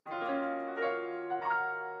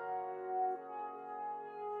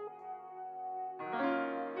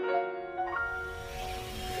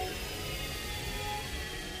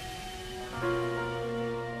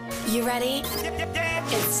You ready?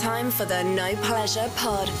 It's time for the No Pleasure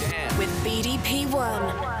Pod with BDP1.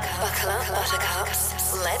 Buckle up,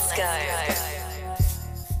 buttercups. Let's go.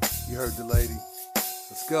 You heard the lady.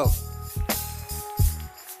 Let's go.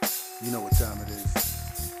 You know what time it is.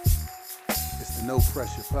 It's the No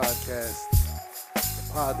Pressure Podcast.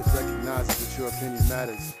 The pod that recognizes that your opinion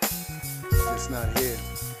matters. It's just not here.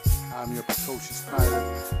 I'm your precocious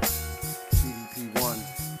pilot, BDP1.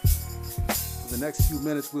 For the next few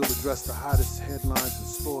minutes, we'll address the hottest headlines in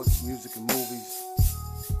sports, music, and movies,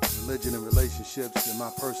 religion and relationships, and my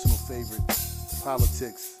personal favorite,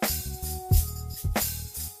 politics.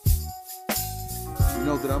 You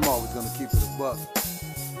know that I'm always going to keep it a buck,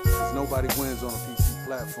 because nobody wins on a PC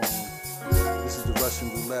platform. This is the Russian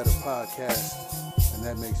Roulette podcast, and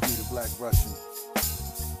that makes me the Black Russian.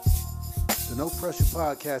 The No Pressure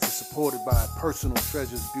Podcast is supported by Personal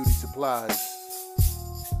Treasures Beauty Supplies,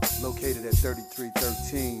 located at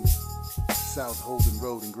 3313 South Holden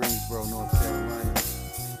Road in Greensboro, North Carolina.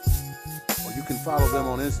 Or you can follow them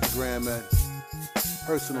on Instagram at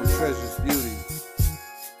Personal Treasures Beauty,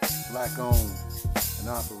 Black owned and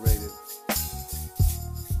operated.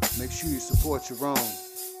 Make sure you support your own.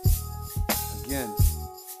 Again,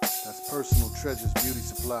 that's Personal Treasures Beauty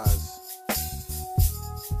Supplies.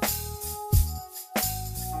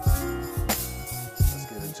 Let's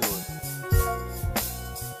get into it.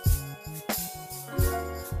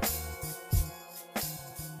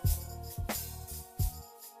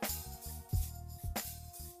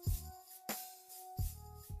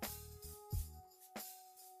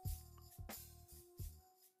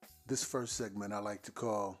 This first segment I like to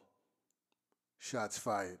call Shots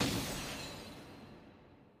Fired.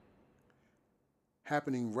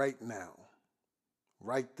 Happening right now,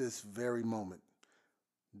 right this very moment,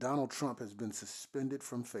 Donald Trump has been suspended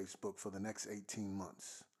from Facebook for the next 18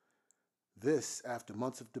 months. This after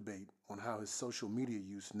months of debate on how his social media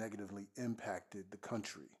use negatively impacted the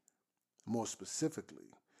country. More specifically,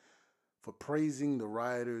 for praising the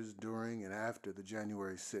rioters during and after the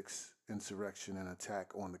January 6th insurrection and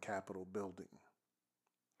attack on the Capitol building.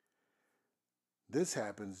 This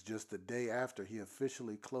happens just a day after he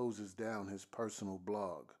officially closes down his personal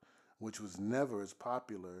blog, which was never as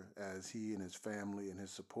popular as he and his family and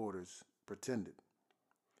his supporters pretended.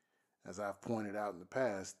 As I've pointed out in the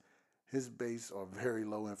past, his base are very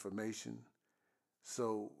low information,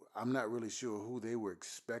 so I'm not really sure who they were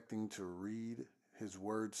expecting to read his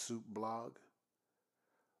word soup blog,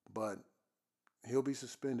 but he'll be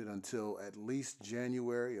suspended until at least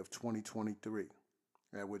January of 2023,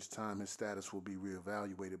 at which time his status will be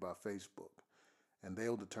reevaluated by Facebook, and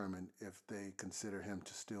they'll determine if they consider him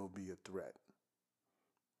to still be a threat.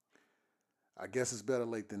 I guess it's better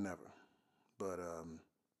late than never, but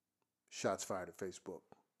shots fired at Facebook.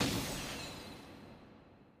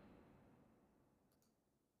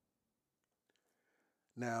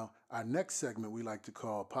 Now, our next segment we like to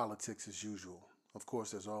call Politics as Usual. Of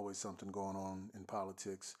course, there's always something going on in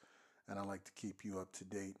politics, and I like to keep you up to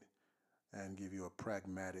date and give you a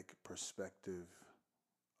pragmatic perspective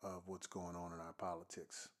of what's going on in our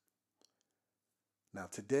politics. Now,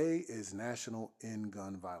 today is National End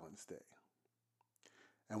Gun Violence Day.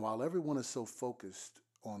 And while everyone is so focused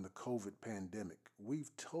on the COVID pandemic,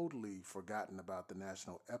 we've totally forgotten about the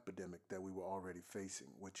national epidemic that we were already facing,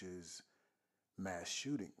 which is mass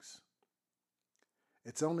shootings.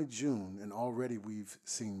 It's only June, and already we've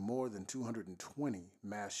seen more than 220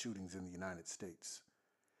 mass shootings in the United States.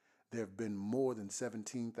 There have been more than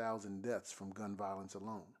 17,000 deaths from gun violence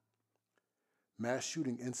alone. Mass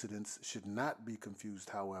shooting incidents should not be confused,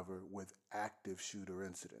 however, with active shooter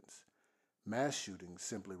incidents. Mass shootings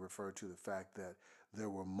simply refer to the fact that there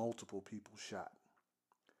were multiple people shot.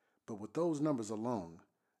 But with those numbers alone,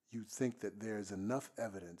 you'd think that there is enough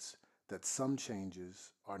evidence that some changes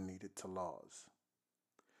are needed to laws.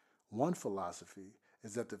 One philosophy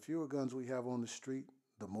is that the fewer guns we have on the street,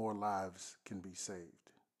 the more lives can be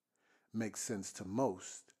saved. Makes sense to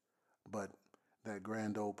most, but that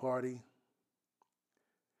grand old party?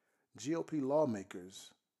 GOP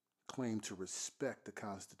lawmakers claim to respect the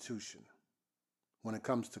Constitution. When it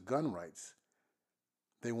comes to gun rights,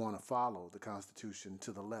 they want to follow the Constitution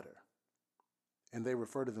to the letter. And they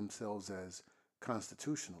refer to themselves as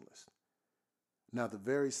constitutionalists. Now, the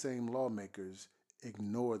very same lawmakers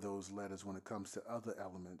ignore those letters when it comes to other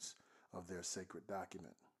elements of their sacred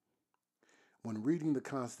document. When reading the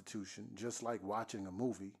Constitution, just like watching a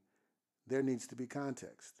movie, there needs to be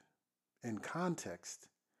context. And context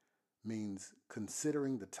means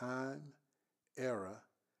considering the time, era,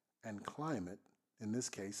 and climate, in this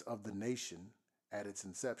case, of the nation at its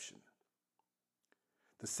inception.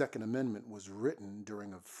 The Second Amendment was written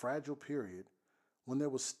during a fragile period when there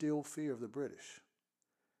was still fear of the British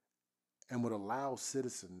and would allow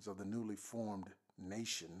citizens of the newly formed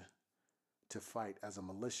nation to fight as a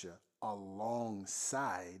militia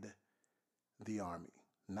alongside the army,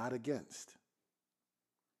 not against.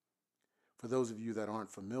 For those of you that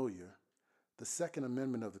aren't familiar, the Second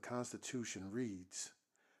Amendment of the Constitution reads,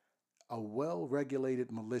 "A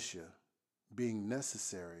well-regulated militia being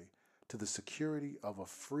necessary to the security of a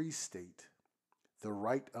free state, the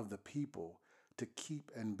right of the people to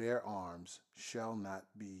keep and bear arms shall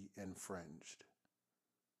not be infringed."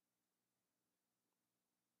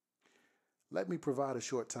 Let me provide a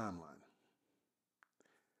short timeline.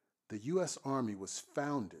 The U.S. Army was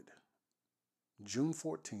founded June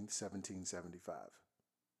 14, 1775.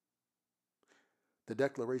 The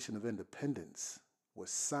Declaration of Independence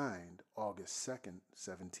was signed August 2nd,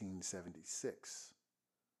 1776.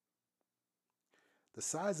 The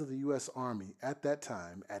size of the U.S. Army at that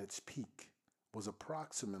time, at its peak, was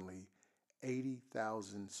approximately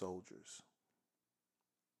 80,000 soldiers.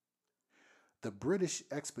 The British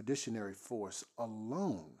Expeditionary Force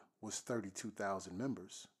alone was 32,000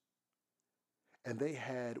 members, and they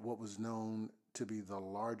had what was known to be the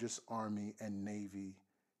largest army and navy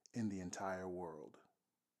in the entire world.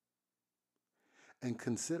 In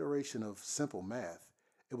consideration of simple math,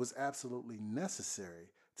 it was absolutely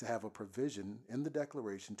necessary to have a provision in the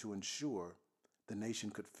Declaration to ensure the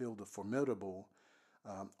nation could field a formidable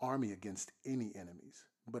army against any enemies,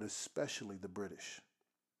 but especially the British.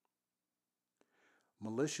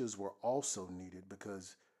 Militias were also needed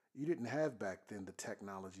because you didn't have back then the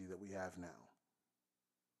technology that we have now.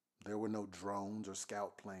 There were no drones or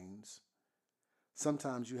scout planes.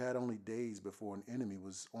 Sometimes you had only days before an enemy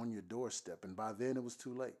was on your doorstep, and by then it was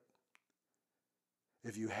too late.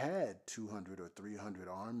 If you had 200 or 300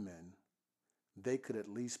 armed men, they could at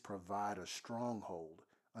least provide a stronghold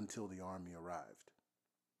until the army arrived.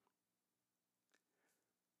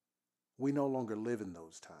 We no longer live in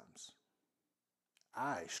those times.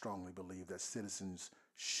 I strongly believe that citizens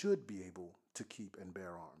should be able to keep and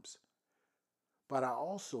bear arms. But I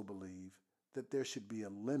also believe that there should be a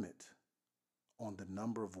limit on the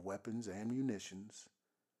number of weapons and munitions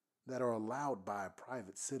that are allowed by a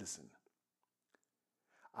private citizen.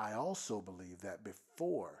 I also believe that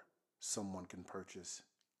before someone can purchase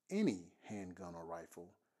any handgun or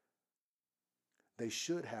rifle, they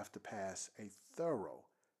should have to pass a thorough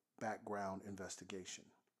background investigation.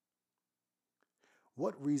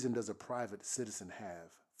 What reason does a private citizen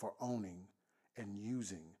have for owning and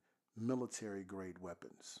using military-grade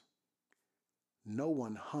weapons? No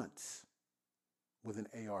one hunts with an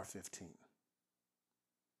AR-15.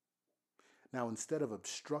 Now, instead of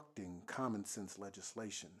obstructing common sense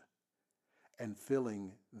legislation and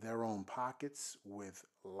filling their own pockets with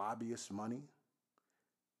lobbyist money,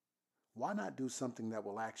 why not do something that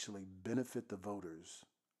will actually benefit the voters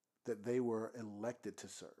that they were elected to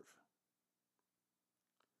serve?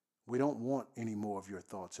 We don't want any more of your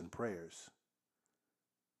thoughts and prayers.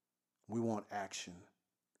 We want action,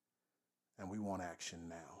 and we want action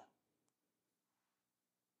now.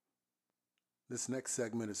 This next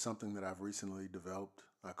segment is something that I've recently developed.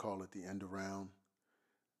 I call it the end around.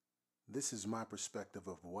 This is my perspective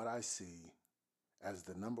of what I see as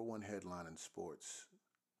the number one headline in sports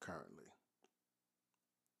currently.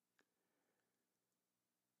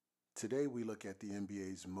 Today we look at the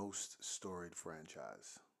NBA's most storied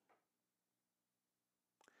franchise.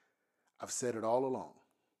 I've said it all along.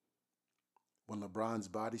 When LeBron's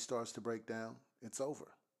body starts to break down, it's over.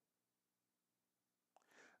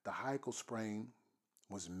 The ankle sprain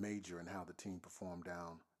was major in how the team performed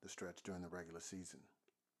down the stretch during the regular season.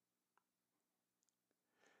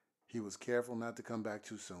 He was careful not to come back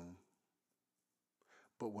too soon.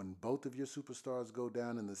 But when both of your superstars go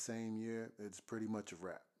down in the same year, it's pretty much a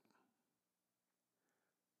wrap.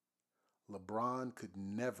 LeBron could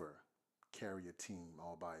never carry a team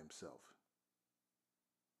all by himself.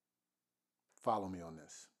 Follow me on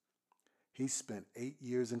this. He spent 8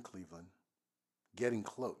 years in Cleveland, getting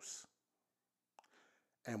close,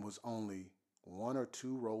 and was only 1 or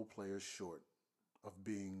 2 role players short of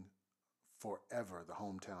being forever the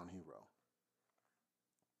hometown hero.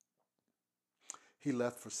 He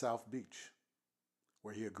left for South Beach,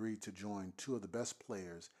 where he agreed to join 2 of the best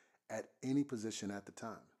players at any position at the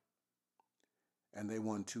time, and they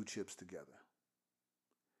won 2 chips together.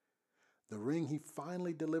 The ring he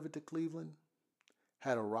finally delivered to Cleveland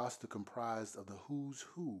had a roster comprised of the who's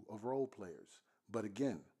who of role players. But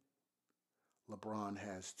again, LeBron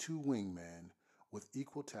has 2 wingmen with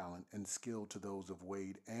equal talent and skill to those of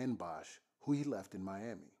Wade and Bosh, who he left in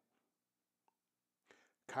Miami.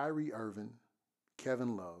 Kyrie Irving,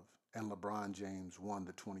 Kevin Love, and LeBron James won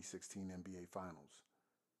the 2016 NBA Finals.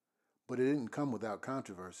 But it didn't come without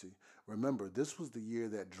controversy. Remember, this was the year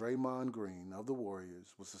that Draymond Green of the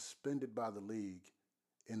Warriors was suspended by the league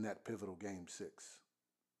in that pivotal Game 6.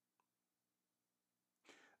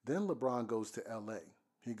 Then LeBron goes to LA.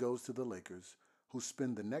 He goes to the Lakers, who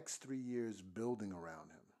spend the next 3 years building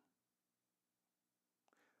around him.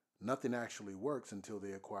 Nothing actually works until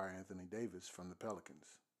they acquire Anthony Davis from the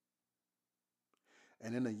Pelicans.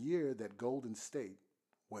 And in a year that Golden State,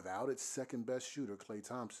 without its second best shooter, Klay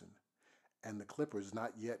Thompson, and the Clippers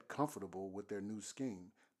not yet comfortable with their new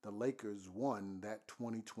scheme, the Lakers won that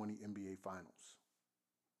 2020 NBA Finals.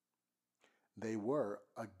 They were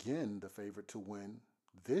again the favorite to win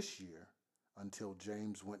this year until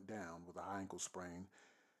James went down with a high ankle sprain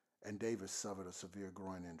and Davis suffered a severe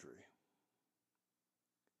groin injury.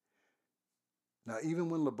 Now, even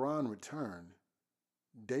when LeBron returned,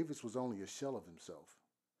 Davis was only a shell of himself.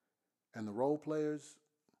 And the role players,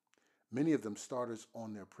 many of them starters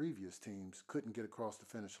on their previous teams, couldn't get across the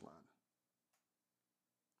finish line.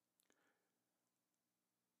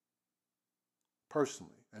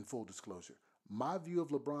 Personally, and full disclosure, my view of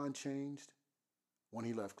LeBron changed when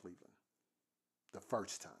he left Cleveland, the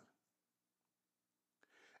first time.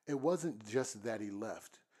 It wasn't just that he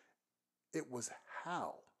left, it was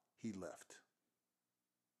how he left.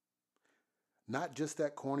 Not just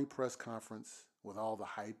that corny press conference with all the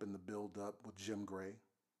hype and the build-up with Jim Gray,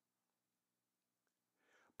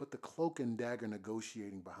 but the cloak and dagger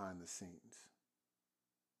negotiating behind the scenes.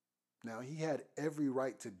 Now, he had every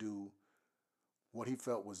right to do what he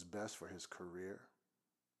felt was best for his career,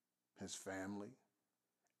 his family,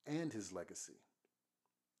 and his legacy.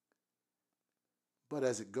 But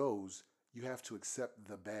as it goes, you have to accept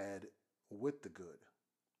the bad with the good.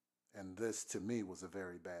 And this, to me, was a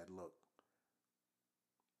very bad look.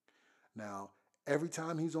 Now, every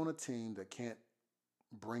time he's on a team that can't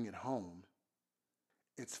bring it home,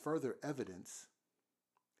 it's further evidence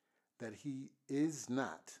that he is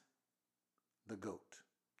not the GOAT,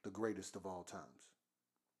 the greatest of all times.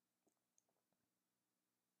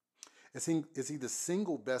 Is he the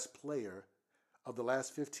single best player of the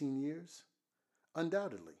last 15 years?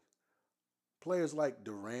 Undoubtedly. Players like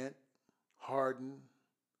Durant, Harden,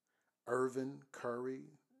 Irvin, Curry,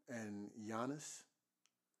 and Giannis,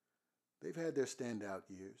 they've had their standout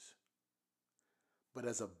years. But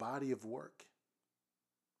as a body of work,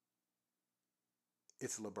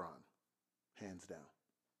 it's LeBron, hands down.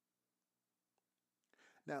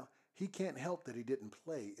 Now, he can't help that he didn't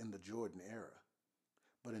play in the Jordan era,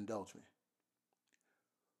 but indulge me.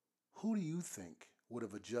 Who do you think would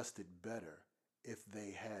have adjusted better if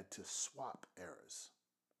they had to swap eras?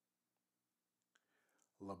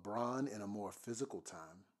 LeBron in a more physical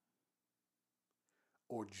time,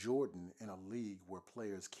 or Jordan in a league where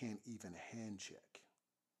players can't even hand check?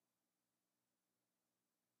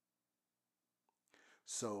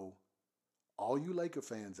 So, all you Laker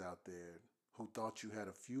fans out there who thought you had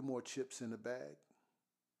a few more chips in the bag,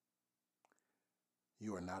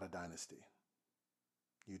 you are not a dynasty.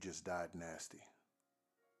 You just died nasty.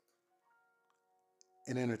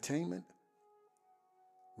 In entertainment,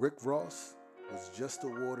 Rick Ross was just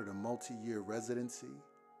awarded a multi-year residency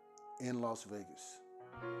in Las Vegas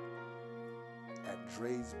at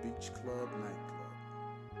Dre's Beach Club nightclub.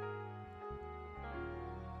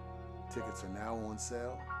 Tickets are now on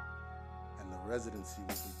sale, and the residency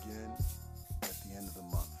will begin at the end of the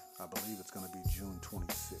month. I believe it's going to be June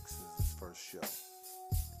 26th is his first show.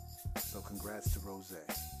 So congrats to Rose.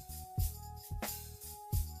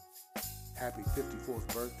 Happy 54th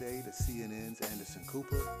birthday to CNN's Anderson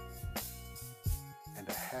Cooper, and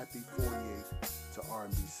a happy 48th to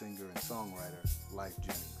R&B singer and songwriter Lyfe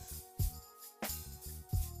Jennings.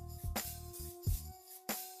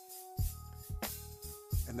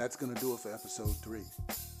 And that's going to do it for episode 3.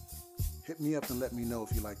 Hit me up and let me know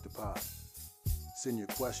if you like the pod. Send your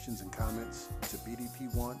questions and comments to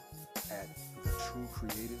bdp1 at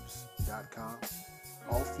thetruecreatives.com.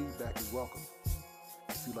 All feedback is welcome.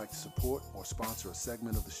 If you'd like to support or sponsor a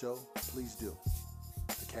segment of the show, please do.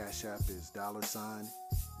 The Cash App is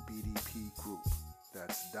 $BDP Group.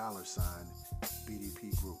 That's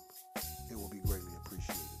 $BDP Group. It will be greatly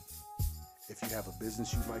appreciated. If you have a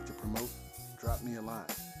business you'd like to promote, drop me a line.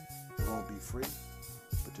 It won't be free,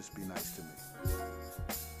 but just be nice to me.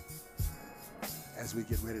 As we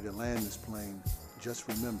get ready to land this plane, just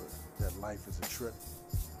remember that life is a trip,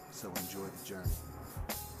 so enjoy the journey.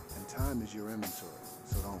 And time is your inventory,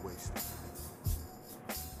 so don't waste it.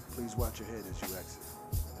 Please watch ahead as you exit.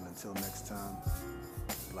 And until next time,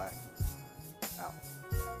 Black out.